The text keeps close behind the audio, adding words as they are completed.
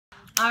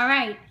All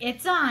right,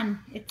 it's on.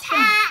 It's cat.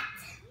 on.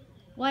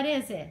 What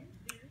is it?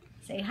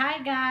 Say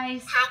hi,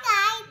 guys.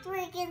 Hi, guys.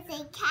 We're going to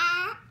say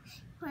cat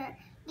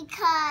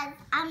because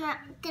I'm not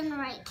going to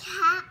write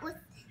cat with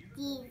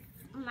these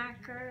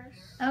markers.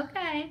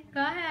 Okay,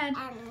 go ahead.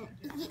 And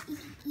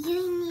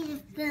you need to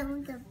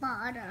fill the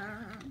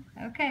bottom.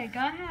 Okay, go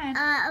ahead.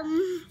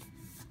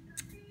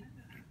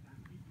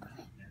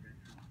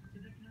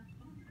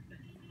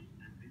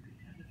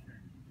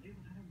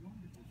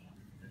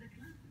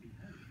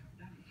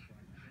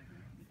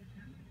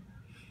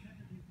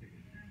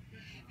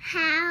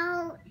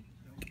 How?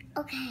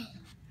 Okay.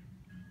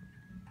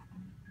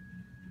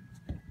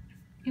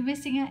 You're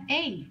missing an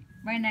A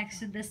right next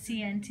to the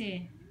C and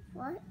T.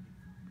 What?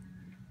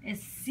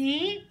 It's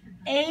C-A-T,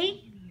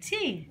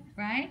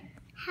 right?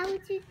 How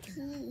would you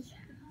T?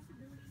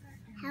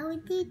 How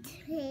would you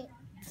T?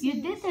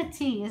 You did the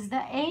T. It's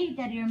the A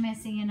that you're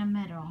missing in the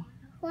middle.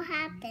 What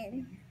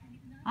happened?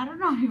 I don't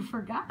know. You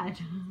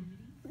forgot.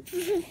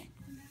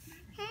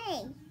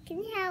 Hey, can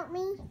you help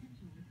me?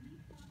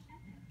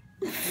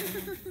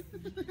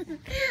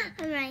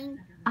 I'm writing.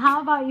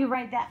 How about you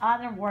write that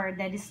other word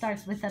that it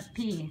starts with a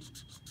P?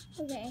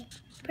 Okay.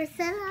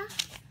 Priscilla.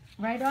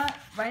 Right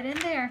in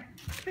there.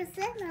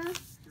 Priscilla.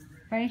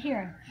 Right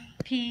here.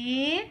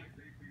 P.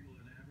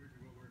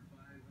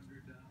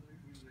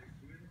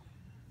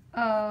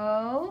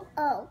 O.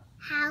 Oh,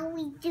 how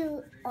we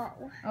do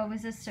O? O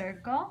is a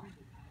circle.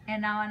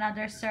 And now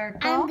another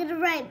circle. I'm gonna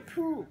write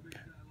poop.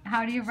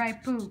 How do you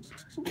write poop?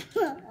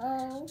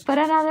 O. Put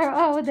another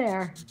O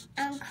there.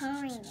 I'm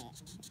coloring it.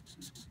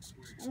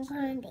 I'm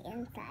coloring the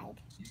inside.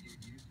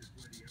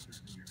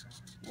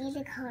 Need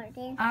to color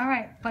this. All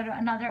right. Put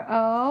another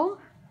O.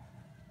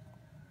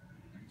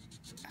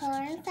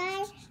 Color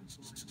inside.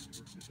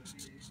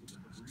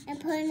 And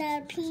put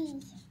another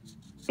P.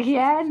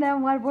 Yeah, and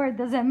then what word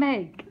does it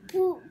make?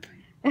 Poop.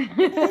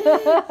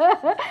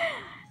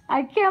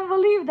 I can't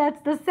believe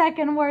that's the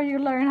second word you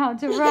learn how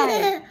to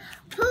write.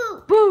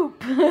 Poop.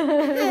 Poop.